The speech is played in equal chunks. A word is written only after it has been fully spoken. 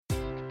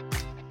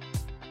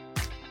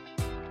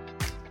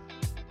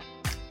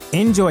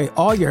Enjoy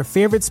all your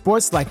favorite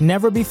sports like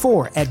never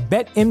before at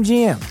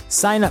BetMGM.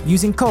 Sign up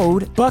using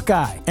code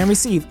Buckeye and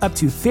receive up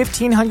to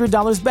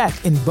 $1,500 back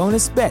in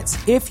bonus bets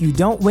if you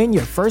don't win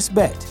your first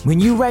bet. When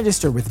you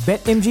register with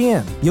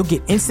BetMGM, you'll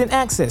get instant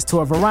access to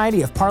a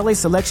variety of parlay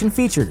selection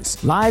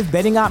features, live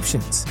betting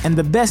options, and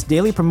the best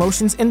daily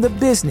promotions in the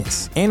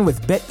business. And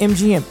with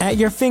BetMGM at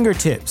your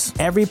fingertips,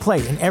 every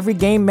play and every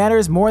game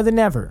matters more than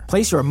ever.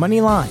 Place your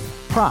money line,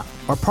 prop,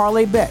 or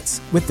parlay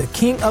bets with the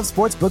king of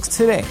sportsbooks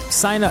today.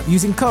 Sign up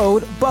using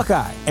code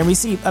Buckeye and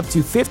receive up to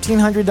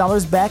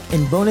 $1,500 back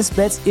in bonus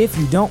bets if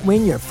you don't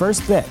win your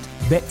first bet.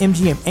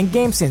 BetMGM and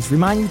GameSense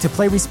remind you to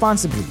play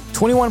responsibly.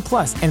 21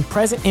 plus and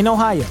present in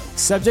Ohio,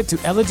 subject to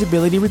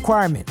eligibility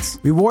requirements.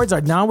 Rewards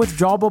are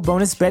non-withdrawable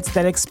bonus bets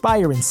that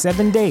expire in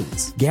 7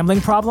 days. Gambling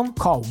problem?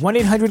 Call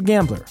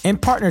 1-800-GAMBLER. In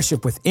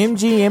partnership with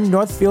MGM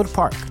Northfield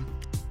Park.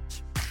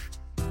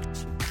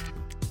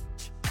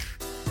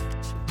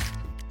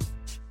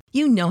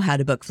 You know how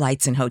to book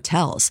flights and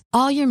hotels.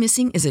 All you're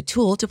missing is a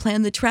tool to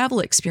plan the travel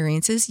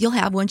experiences you'll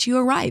have once you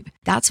arrive.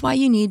 That's why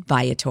you need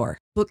Viator.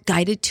 Book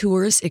guided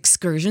tours,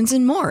 excursions,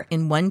 and more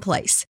in one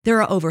place. There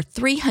are over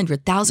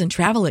 300,000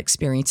 travel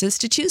experiences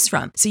to choose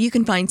from, so you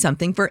can find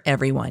something for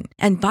everyone.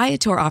 And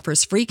Viator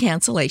offers free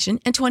cancellation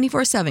and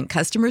 24/7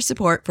 customer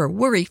support for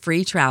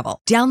worry-free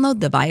travel.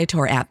 Download the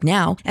Viator app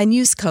now and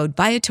use code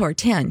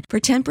Viator10 for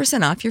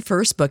 10% off your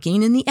first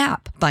booking in the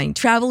app. Find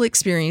travel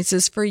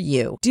experiences for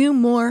you. Do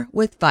more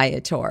with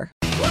Viator.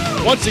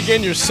 Once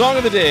again, your song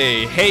of the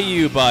day, Hey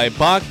You by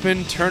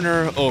Bachman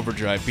Turner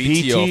Overdrive,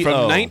 BTO.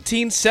 From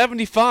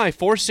 1975,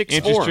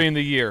 464. Industry in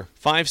the year.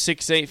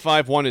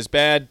 56851 is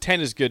bad,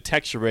 10 is good.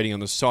 Texture rating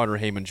on the Sauter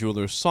Heyman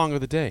Jewelers song of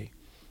the day.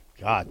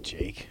 God,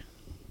 Jake.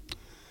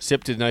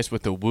 Sip did nice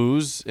with the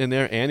woos in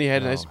there, and he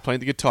had nice playing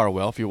the guitar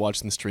well. If you're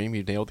watching the stream,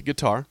 he nailed the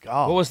guitar.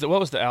 Oh. What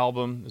was the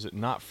album? Is it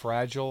Not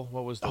Fragile?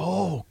 What was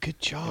the good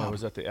job. Yeah, was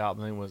that the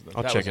album?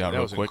 I'll check it out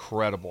real quick. That was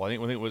incredible. I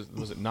think it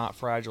was it Not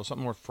Fragile?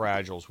 Something more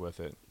Fragiles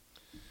with it.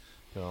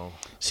 So.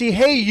 See,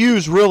 Hey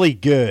You's really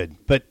good,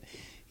 but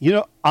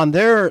on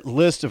their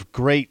list of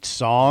great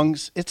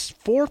songs, it's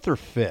 4th or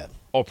 5th.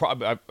 Oh,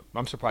 probably.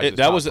 I'm surprised.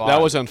 That was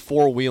on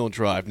 4-wheel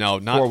drive. Now,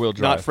 Four-Wheel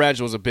Drive. Not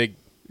Fragile was a big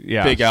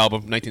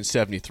album,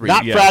 1973.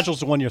 Not Fragile's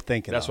the one you're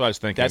thinking. That's of. what I was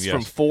thinking. That's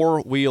from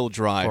 4-Wheel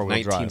Drive, 4-Wheel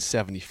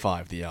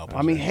 1975. The album.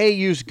 I mean, Hey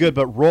You's good,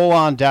 but Roll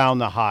On Down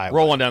the Highway.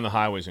 Roll On Down the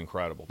Highway is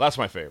incredible. That's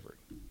my favorite.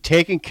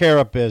 Taking Care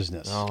of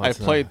Business. Oh, I've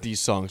played these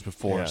songs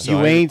before. Yeah. So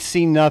You Ain't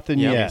Seen Nothing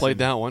Yet. Yeah, I played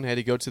that one. Had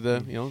to go to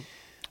the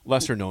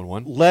lesser known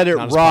one. Let It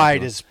Not as Ride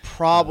popular. is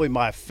probably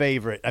my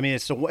favorite. I mean,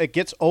 it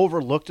gets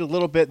overlooked a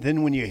little bit.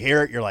 Then when you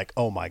hear it, you're like,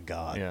 oh my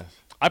God. Yeah.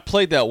 I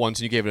played that once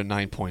and you gave it a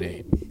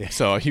 9.8.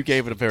 So you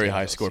gave it a very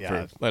high score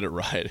for Let It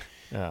Ride.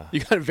 Yeah. You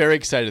got very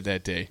excited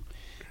that day.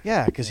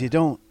 Yeah, because you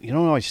don't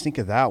always think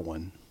of that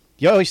one.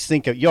 You always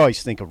think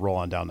of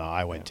Rolling Down the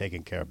Highway and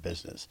Taking Care of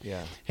Business.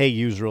 Yeah. Hey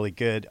You's really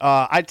good.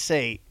 I'd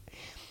say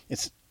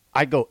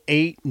I'd go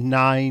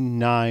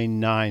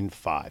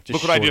 89995.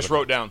 Look what I just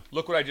wrote down.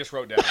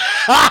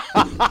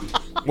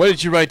 What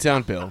did you write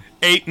down, Bill?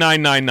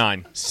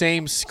 8999.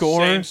 Same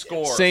score?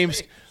 Same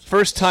score.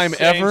 First time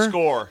ever? Same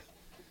score.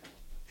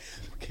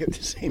 Okay, the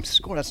same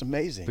score. That's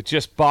amazing. But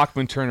just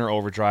Bachman Turner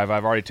Overdrive.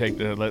 I've already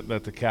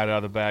let the cat out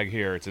of the bag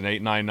here. It's an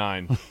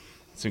 899.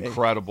 It's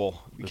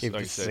incredible. You gave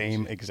the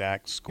same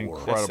exact score.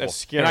 Incredible. That's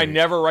scary. And I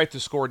never write the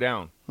score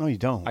down. No, you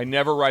don't. I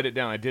never write it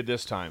down. I did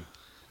this time.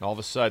 And all of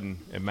a sudden,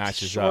 it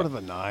matches up. Short of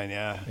a 9,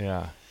 yeah.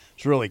 Yeah.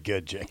 It's really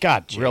good, Jake.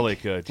 God, Jake. Really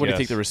good. What do you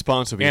think the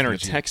response will be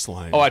Energy. from the text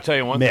line? Oh, I tell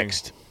you one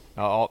Mixed.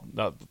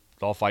 thing.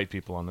 I'll fight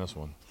people on this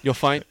one. You'll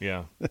fight?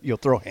 Yeah. You'll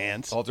throw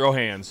hands. I'll throw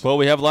hands. Well,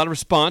 we have a lot of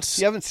response.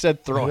 You haven't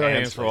said throw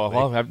hands for a while.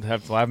 Well, I've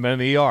been in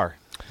the ER.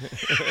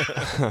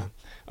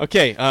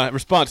 Okay,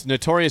 response.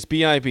 Notorious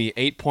B.I.B.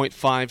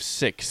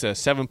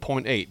 8.56,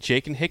 7.8.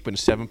 Jake and Hickman,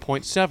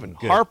 7.7.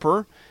 Good.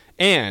 Harper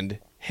and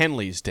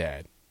Henley's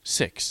dad,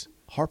 6.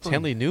 Harper. Is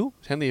Henley new?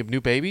 Is Henley a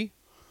new baby?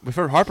 We've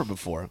heard Harper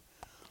before.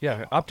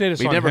 Yeah, update us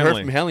We've on never Henley.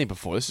 heard from Henley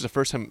before. This is the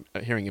first time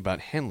hearing about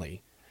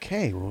Henley.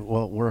 Okay,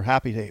 well, we're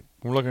happy to.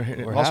 We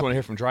also want to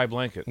hear from Dry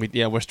Blanket.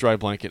 West Dry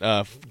Blanket.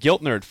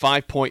 Guilt Nerd,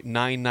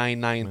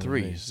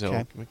 5.9993.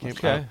 So,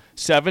 Okay.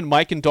 7.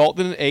 Mike and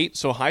Dalton, an 8.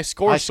 So high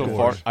scores so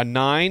far. A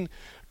 9.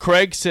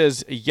 Craig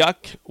says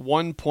Yuck,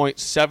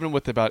 1.7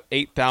 with about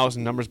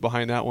 8,000 numbers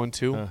behind that one,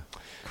 too.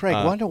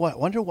 Craig, wonder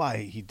why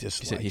he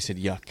disliked. He said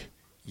Yuck.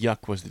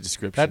 Yuck was the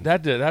description.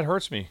 That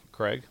hurts me,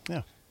 Craig.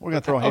 Yeah, we're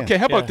going to throw hands. Okay,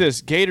 how about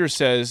this? Gator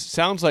says,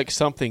 sounds like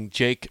something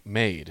Jake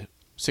made,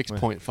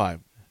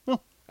 6.5.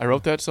 I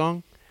wrote that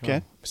song.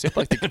 Okay. Sound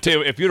like the, Tell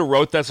you, if you'd have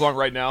wrote that song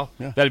right now,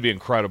 that'd be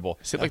incredible.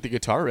 sound like the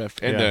guitar riff.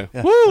 And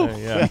Yeah. woo!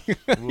 Yeah.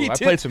 Ooh, I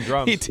played some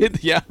drums. He did,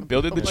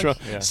 Bill did the drum.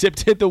 Yeah. Sip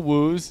did the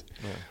woos.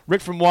 Yeah.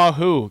 Rick from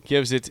Wahoo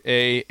gives it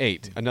a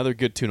 8. Another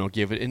good tune. I'll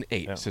give it an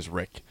 8, says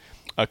Rick.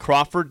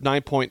 Crawford,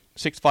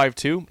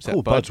 9.652. Is that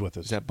Bud? Bud's with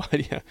us. Is that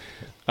Bud?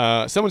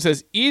 Yeah. Someone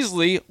says,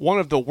 easily one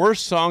of the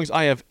worst songs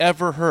I have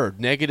ever heard,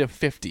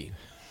 -50.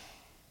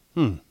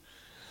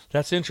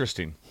 That's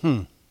interesting.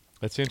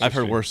 That's interesting. I've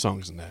heard worse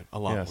songs than that. A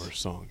lot Yes. worse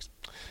songs.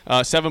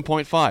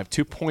 7.5,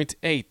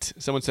 2.8.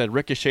 Someone said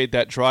ricocheted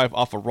that drive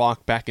off a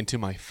rock back into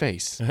my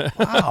face.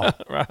 Wow.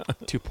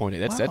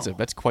 2.8.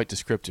 That's quite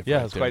descriptive. Yeah,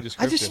 right it's there. quite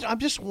descriptive. I'm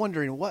just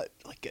wondering what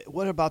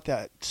about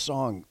that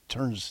song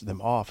turns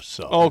them off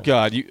so. Oh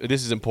God,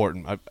 this is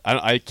important.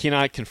 I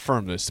cannot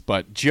confirm this,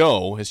 but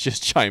Joe has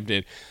just chimed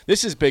in.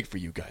 This is big for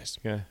you guys.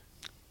 Yeah.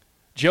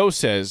 Joe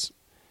says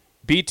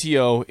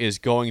BTO is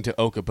going to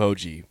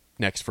Okoboji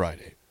next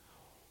Friday.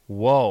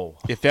 Whoa.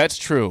 If that's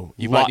true,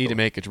 you might need to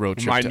make a road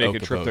trip. Might to make a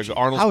trip Okoboji. to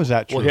Arnold's. How is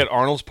that true? We'll hit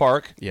Arnold's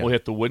Park. Yeah. We'll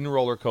hit the wooden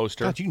roller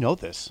coaster. God, you know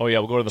this. Oh yeah,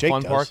 we'll go to the Jake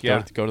fun does. park.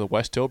 Yeah. Go to the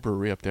West Hill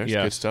Brewery up there. It's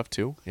Yes. good stuff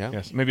too. Yeah.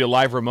 Yes. Maybe a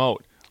live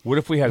remote. What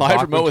if we had Live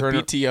Bachman remote with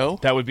Turner?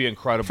 BTO? That would be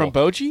incredible. From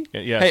Boji?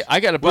 Yes. Hey, I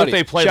got a What if buddy.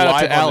 they played Shout out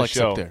live to on the Alex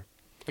show? up there.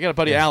 I got a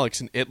buddy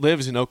Alex, and it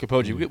lives in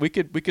Okoboji. We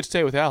could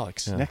stay with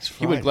Alex. Next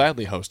He would Friday.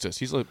 gladly host us.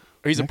 He's a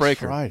Next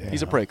breaker. Friday,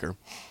 He's a huh? breaker.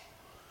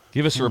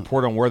 Give us a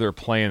report on where they're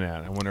playing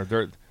at. I wonder.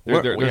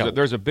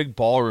 There's a big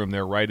ballroom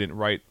there, right in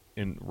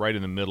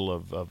the middle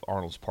of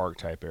Arnold's Park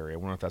type area. I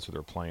wonder if that's where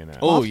they're playing at.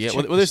 Oh I'll yeah, check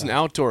well there's this an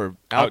out. outdoor.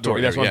 Outdoor,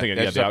 that's what I'm area.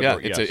 thinking. Yeah, the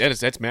outdoor, yes.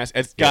 That's massive.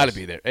 It's got to Yes.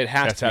 be there. It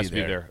has to be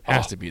there.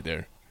 Has to be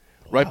there.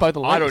 Right by the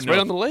lake. I don't It's know. right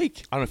on the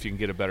lake. I don't know if you can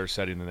get a better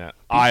setting than that.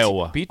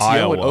 Iowa. BTO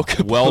Iowa. at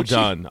Okoboji. Well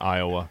done,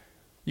 Iowa.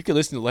 You can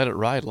listen to Let It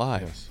Ride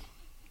live. Yes.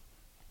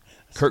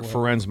 Kirk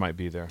Ferenz might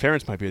be there.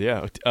 Parents might be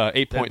there. Yeah,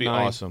 8.9. That'd be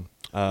awesome.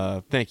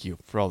 Thank you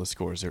for all the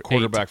scores there.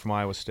 Quarterback from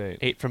Iowa State.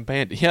 8 from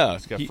Bandy. Yeah,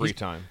 He's got free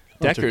time.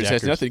 Deckers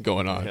has Deckers. nothing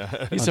going on.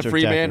 He's a Hunter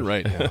free man Deckers.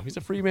 right now. He's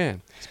a free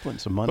man. He's putting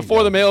some money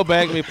Before the down.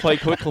 mailbag, let me play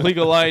quick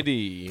legal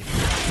ID.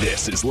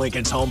 This is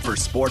Lincoln's home for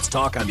sports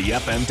talk on the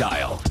FM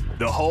dial.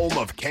 The home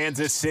of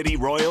Kansas City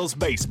Royals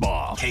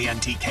baseball.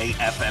 KNTK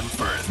FM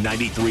Firth,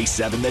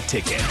 93.7 The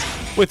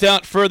Ticket.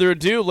 Without further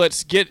ado,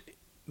 let's get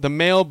the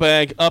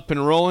mailbag up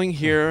and rolling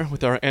here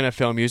with our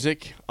NFL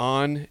music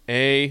on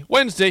a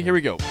Wednesday. Here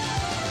we go.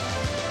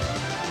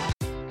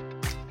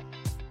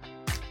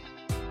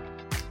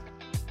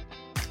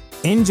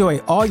 Enjoy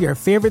all your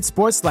favorite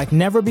sports like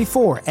never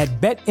before at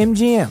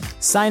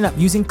BetMGM. Sign up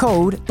using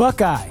code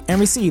Buckeye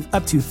and receive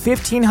up to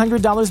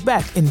 $1,500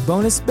 back in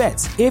bonus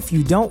bets if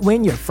you don't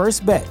win your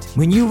first bet.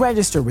 When you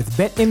register with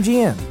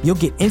BetMGM, you'll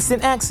get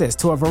instant access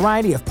to a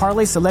variety of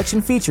parlay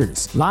selection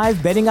features,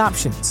 live betting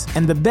options,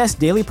 and the best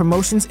daily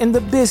promotions in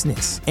the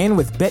business. And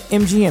with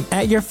BetMGM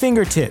at your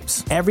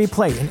fingertips, every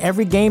play and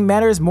every game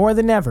matters more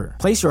than ever.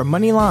 Place your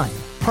money line,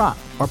 prop,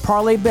 or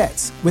parlay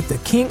bets with the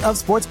king of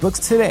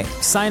sportsbooks today.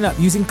 Sign up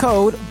using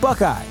code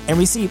Buckeye and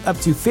receive up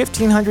to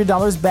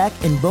 $1,500 back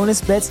in bonus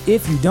bets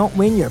if you don't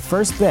win your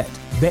first bet.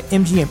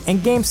 BetMGM and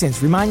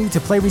GameSense remind you to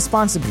play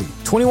responsibly.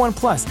 21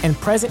 plus and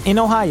present in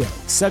Ohio,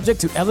 subject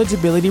to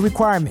eligibility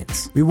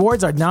requirements.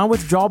 Rewards are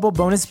non-withdrawable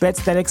bonus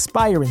bets that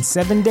expire in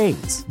 7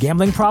 days.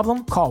 Gambling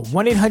problem? Call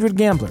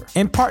 1-800-GAMBLER.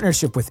 In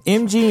partnership with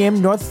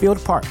MGM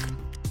Northfield Park.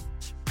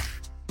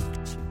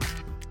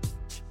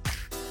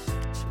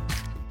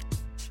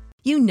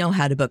 You know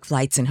how to book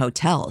flights and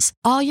hotels.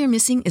 All you're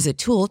missing is a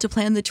tool to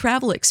plan the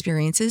travel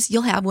experiences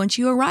you'll have once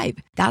you arrive.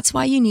 That's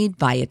why you need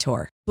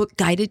Viator. Book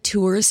guided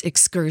tours,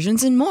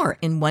 excursions, and more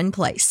in one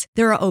place.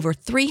 There are over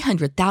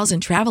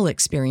 300,000 travel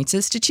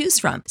experiences to choose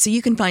from, so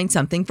you can find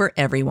something for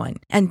everyone.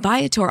 And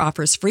Viator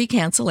offers free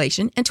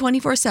cancellation and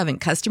 24/7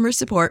 customer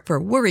support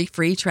for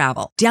worry-free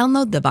travel.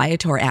 Download the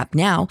Viator app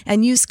now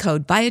and use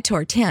code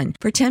Viator10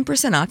 for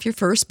 10% off your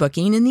first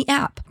booking in the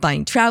app.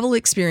 Find travel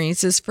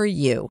experiences for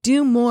you.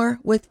 Do more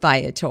with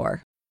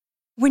Viator.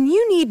 When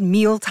you need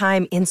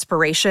mealtime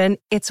inspiration,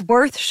 it's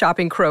worth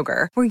shopping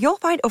Kroger, where you'll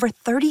find over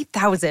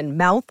 30,000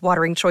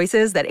 mouth-watering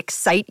choices that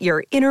excite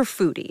your inner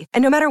foodie.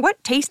 And no matter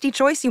what tasty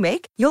choice you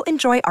make, you'll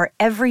enjoy our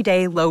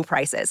everyday low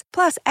prices,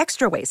 plus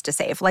extra ways to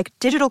save, like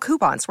digital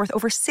coupons worth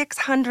over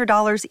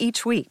 $600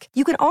 each week.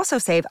 You can also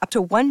save up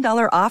to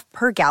 $1 off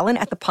per gallon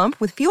at the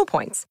pump with fuel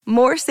points.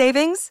 More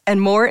savings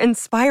and more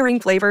inspiring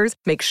flavors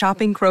make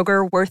shopping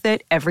Kroger worth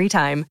it every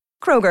time.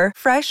 Kroger,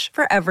 fresh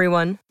for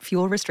everyone.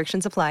 Fuel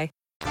restrictions apply.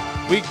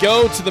 We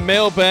go to the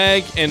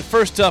mailbag, and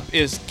first up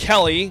is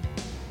Kelly.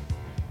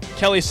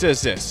 Kelly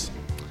says this.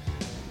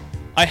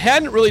 I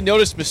hadn't really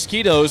noticed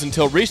mosquitoes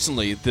until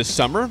recently this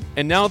summer,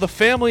 and now the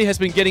family has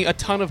been getting a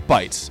ton of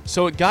bites.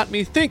 So it got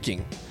me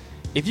thinking,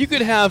 if you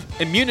could have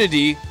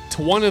immunity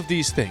to one of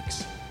these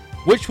things,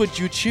 which would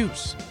you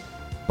choose?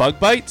 Bug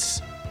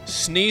bites?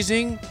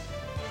 Sneezing?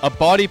 A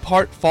body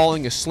part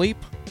falling asleep?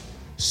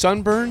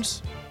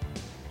 Sunburns?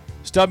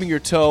 Stubbing your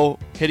toe,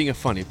 hitting a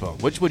funny bone.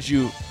 Which would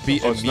you be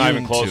immune It's not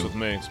even close to? with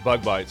me. It's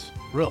bug bites.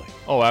 Really?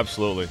 Oh,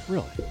 absolutely.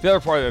 Really? The other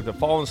part, the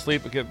falling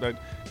asleep,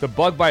 the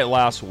bug bite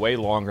lasts way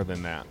longer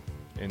than that.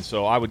 And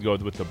so I would go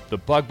with the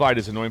bug bite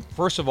is annoying.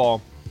 First of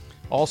all,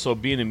 also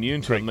being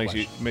immune to it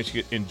makes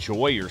you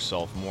enjoy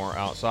yourself more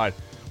outside,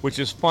 which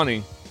is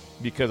funny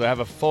because I have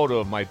a photo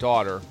of my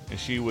daughter, and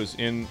she was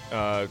in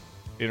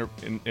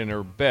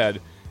her bed,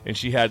 and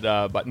she had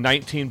about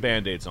 19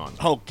 Band-Aids on.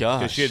 Oh, gosh.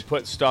 Because she had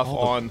put stuff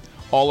on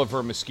all of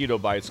her mosquito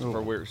bites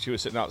for where she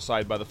was sitting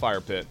outside by the fire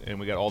pit, and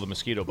we got all the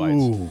mosquito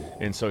bites.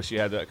 And so she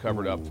had that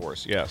covered up for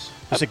us. Yes.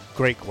 That's a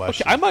great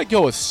question. Okay, I might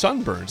go with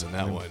sunburns in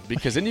that one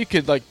because then you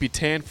could be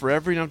tan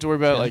forever. You don't have to worry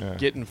about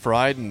getting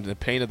fried and the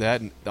pain of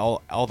that and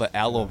all the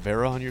aloe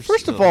vera on your.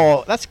 First of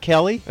all, that's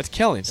Kelly. That's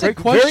Kelly. It's Great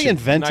a question. very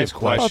inventive Nice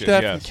question. question. How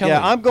about that Yes. from Kelly?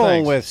 Yeah, I'm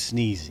going Thanks. with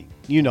sneezing.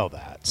 You know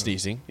that.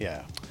 Sneezing.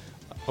 Yeah.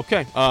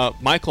 Okay.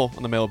 Michael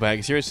on the mailbag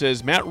is here. It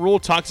says, Matt Rule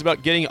talks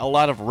about getting a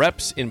lot of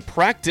reps in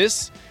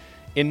practice.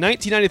 In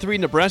 1993,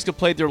 Nebraska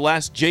played their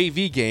last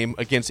JV game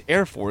against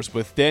Air Force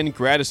with then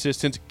grad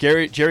assistant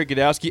Jerry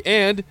Godowski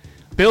and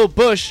Bill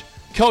Bush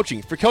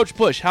coaching. For Coach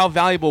Bush, how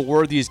valuable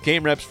were these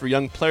game reps for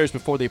young players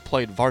before they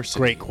played varsity?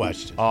 Great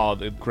question.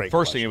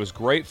 First thing, it was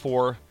great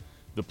for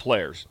the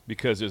players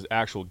because it was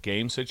actual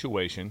game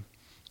situation.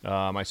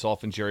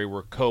 Myself and Jerry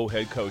were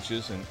co-head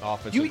coaches and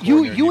offensive.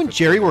 You and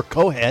Jerry were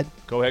co-head.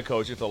 Co-head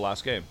coaches for the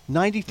last game.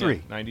 93.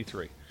 Yeah,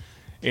 93.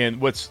 And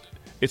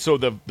so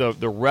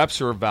the reps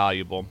are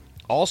valuable.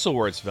 Also,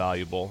 where it's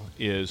valuable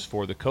is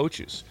for the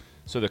coaches.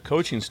 So the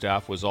coaching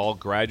staff was all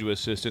graduate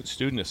assistants,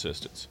 student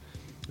assistants.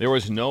 There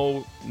was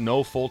no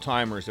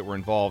full-timers that were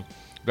involved.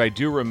 But I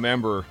do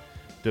remember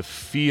the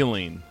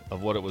feeling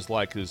of what it was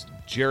like because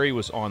Jerry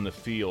was on the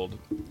field.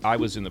 I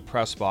was in the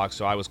press box,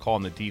 so I was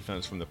calling the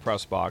defense from the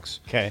press box.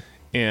 Okay.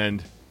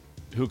 And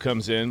who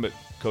comes in but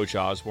Coach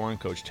Osborne,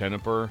 Coach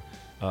Tenneper,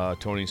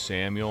 Tony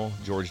Samuel,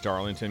 George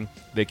Darlington.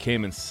 They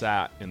came and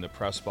sat in the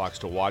press box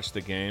to watch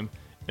the game,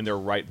 and they're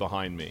right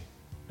behind me.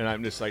 And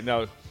I'm just like,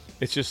 no,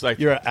 it's just like.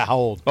 You're how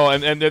old? Oh,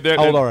 and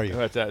how old are you?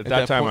 At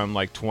that time, I'm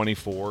like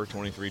 24,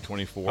 23,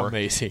 24.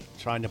 Amazing.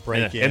 Trying to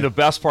break in. And the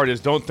best part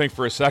is, don't think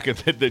for a second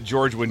that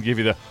George wouldn't give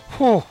you the,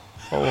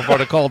 what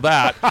would I call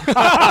that?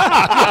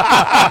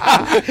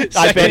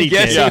 I bet he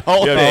did.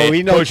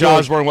 We know Coach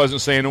Osborne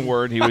wasn't saying a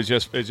word. He was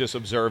just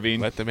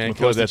observing. Let the man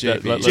coach the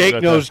JV.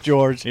 Jake knows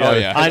George. Oh,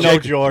 yeah. I know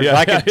George.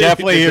 I can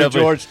definitely hear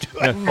George.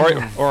 Or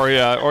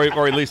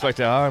at least like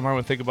that. I might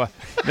want to think about.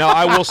 Now,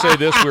 I will say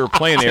this: we were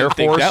playing Air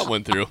Force. That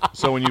one through.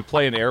 So when you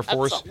play in Air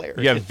Force,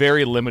 you have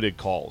very limited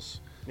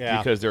calls. Yeah.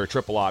 Because they're a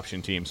triple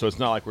option team, so it's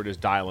not like we're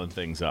just dialing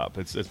things up.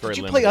 It's very limited.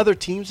 Did you play other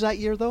teams that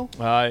year though?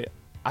 I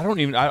don't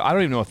even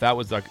know if that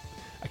was like.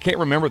 I can't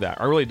remember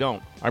that. I really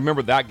don't. I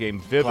remember that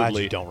game vividly.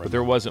 Glad you don't remember. But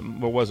there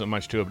wasn't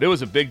much to it. But it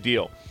was a big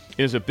deal.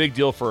 It was a big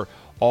deal for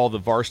all the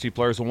varsity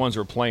players, the ones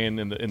who were playing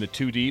in the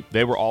two deep.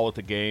 They were all at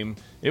the game.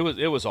 It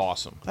was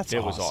awesome.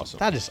 It was awesome.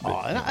 That is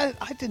awesome.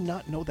 I did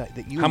not know that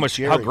you.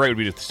 How great would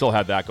it be to still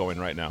have that going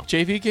right now?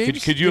 JV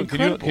games. Could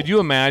you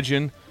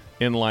imagine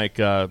in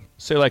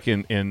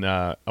say in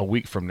a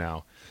week from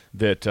now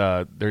that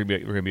we're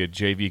going to be a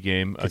JV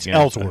game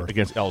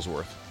against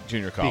Ellsworth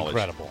Junior College?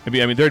 Incredible.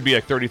 There'd be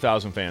like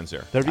 30,000 fans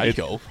there. I'd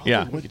go.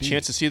 Yeah, a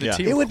chance to see the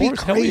team. It would be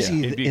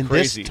crazy It'd be in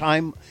crazy. this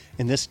time,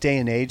 in this day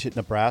and age at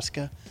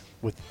Nebraska,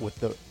 with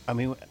the. I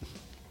mean,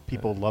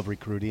 people love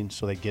recruiting,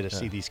 so they get to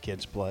see these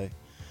kids play.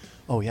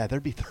 Oh yeah,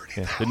 there'd be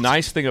 30,000. The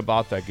nice thing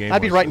about that game,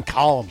 I'd be writing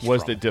columns.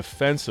 Was that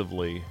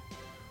defensively,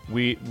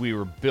 we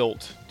were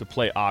built to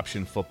play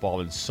option football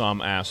in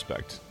some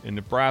aspect. And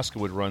Nebraska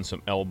would run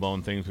some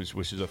elbow things,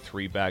 which is a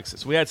 3-back.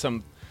 So we had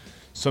some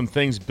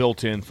things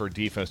built in for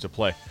defense to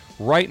play.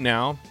 Right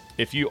now,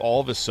 if you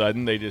all of a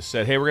sudden they just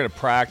said, hey, we're going to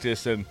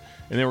practice and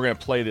then we're going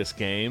to play this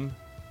game,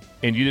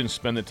 and you didn't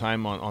spend the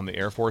time on the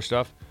Air Force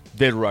stuff,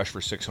 they'd rush for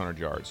 600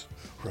 yards.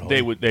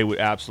 Really? They would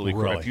absolutely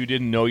cry. If you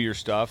didn't know your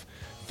stuff,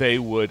 they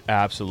would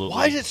absolutely.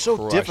 Why is it so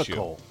crush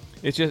difficult? You.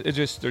 It's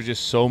just there's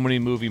just so many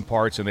moving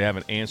parts, and they have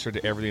an answer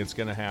to everything that's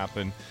going to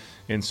happen.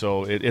 And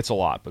so it's a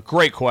lot. But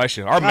great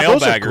question. Our mailbaggers.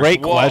 Those are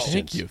great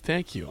questions.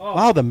 Thank you.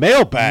 Wow, the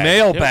mailbag.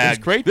 Mailbag. It was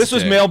great This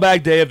was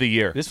mailbag day of the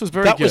year. This was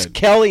very that good. was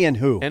Kelly and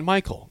who? And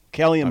Michael.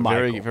 Kelly and Michael.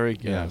 Very, very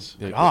good. Yes.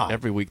 God.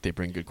 Every week they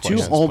bring good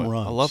questions. 2 home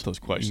runs. I love those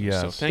questions.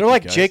 Yes. So thank They're you,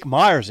 like guys. Jake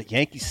Myers at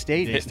Yankee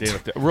Stadium.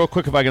 Real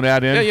quick, if I can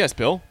add in. Yeah, yes,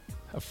 Bill.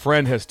 A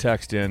friend has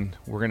texted in.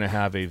 We're going to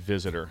have a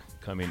visitor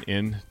coming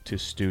in to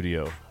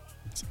studio.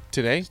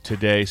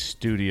 Today's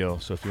studio.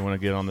 So if you want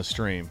to get on the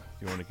stream,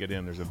 if you want to get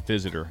in, there's a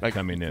visitor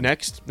coming in.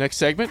 Next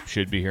segment?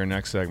 Should be here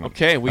next segment.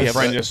 Okay. We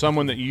have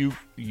someone that you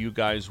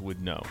guys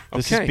would know.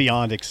 This is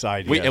beyond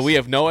exciting. And we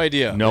have no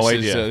idea. No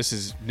idea. This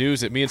is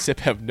news that me and Sip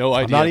have no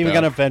idea. I'm not even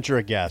going to venture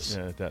a guess.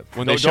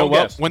 When they show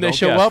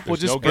up, we'll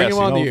just bring them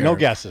on the air. No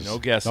guesses. No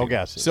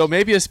guesses. So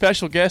maybe a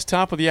special guest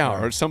top of the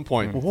hour at some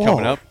point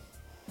coming up.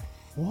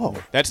 Whoa.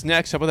 That's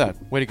next. How about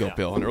that? Way to go,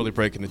 Bill. An early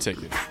break in the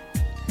ticket.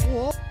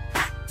 Whoa.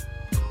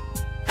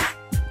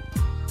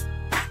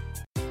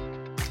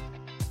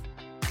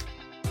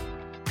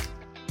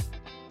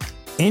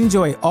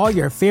 Enjoy all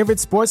your favorite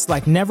sports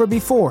like never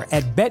before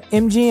at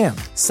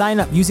BetMGM.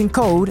 Sign up using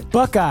code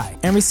Buckeye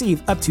and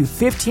receive up to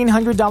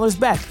 $1,500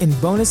 back in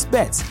bonus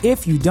bets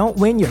if you don't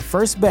win your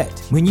first bet.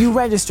 When you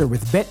register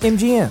with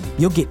BetMGM,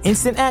 you'll get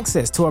instant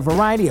access to a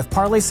variety of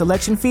parlay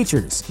selection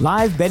features,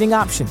 live betting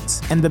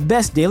options, and the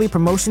best daily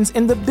promotions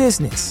in the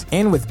business.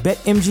 And with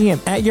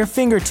BetMGM at your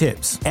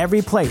fingertips,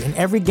 every play and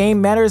every game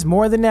matters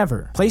more than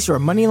ever. Place your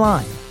money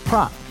line,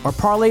 prop, or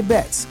parlay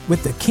bets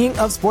with the king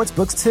of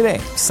sportsbooks today.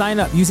 Sign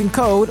up using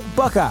code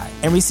Buckeye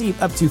and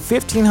receive up to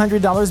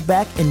 $1,500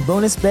 back in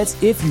bonus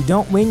bets if you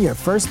don't win your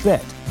first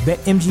bet.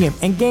 BetMGM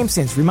and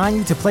GameSense remind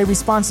you to play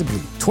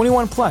responsibly.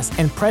 21 plus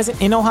and present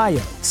in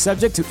Ohio,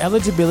 subject to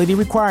eligibility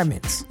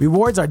requirements.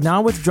 Rewards are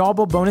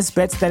non-withdrawable bonus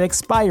bets that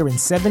expire in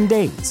 7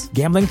 days.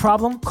 Gambling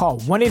problem? Call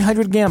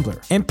 1-800-GAMBLER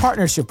in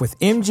partnership with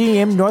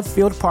MGM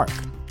Northfield Park.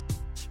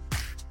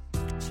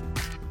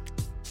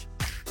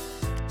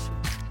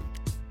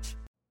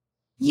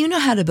 You know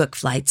how to book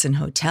flights and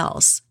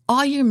hotels.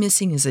 All you're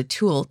missing is a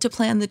tool to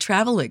plan the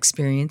travel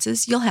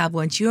experiences you'll have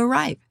once you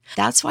arrive.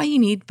 That's why you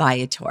need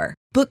Viator.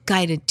 Book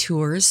guided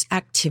tours,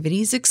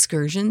 activities,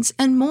 excursions,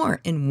 and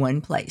more in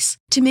one place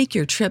to make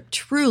your trip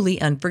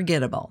truly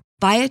unforgettable.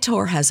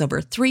 Viator has over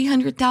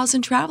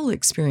 300,000 travel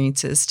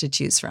experiences to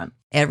choose from.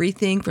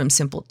 Everything from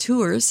simple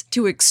tours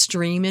to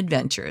extreme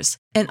adventures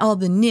and all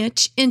the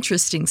niche,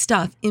 interesting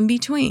stuff in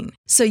between.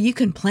 So you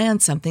can plan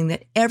something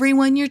that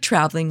everyone you're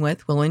traveling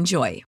with will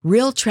enjoy.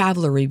 Real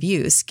traveler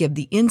reviews give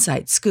the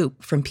inside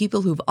scoop from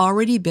people who've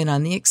already been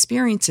on the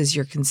experiences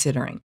you're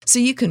considering. So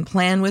you can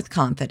plan with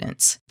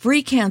confidence.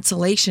 Free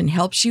cancellation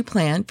helps you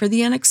plan for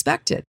the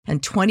unexpected.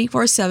 And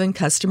 24/7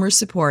 customer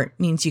support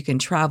means you can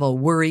travel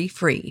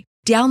worry-free.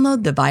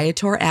 Download the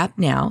Viator app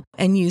now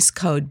and use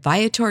code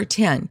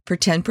Viator10 for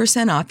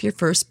 10% off your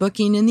first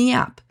booking in the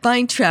app.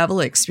 Find travel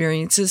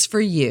experiences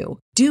for you.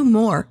 Do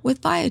more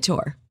with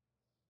Viator.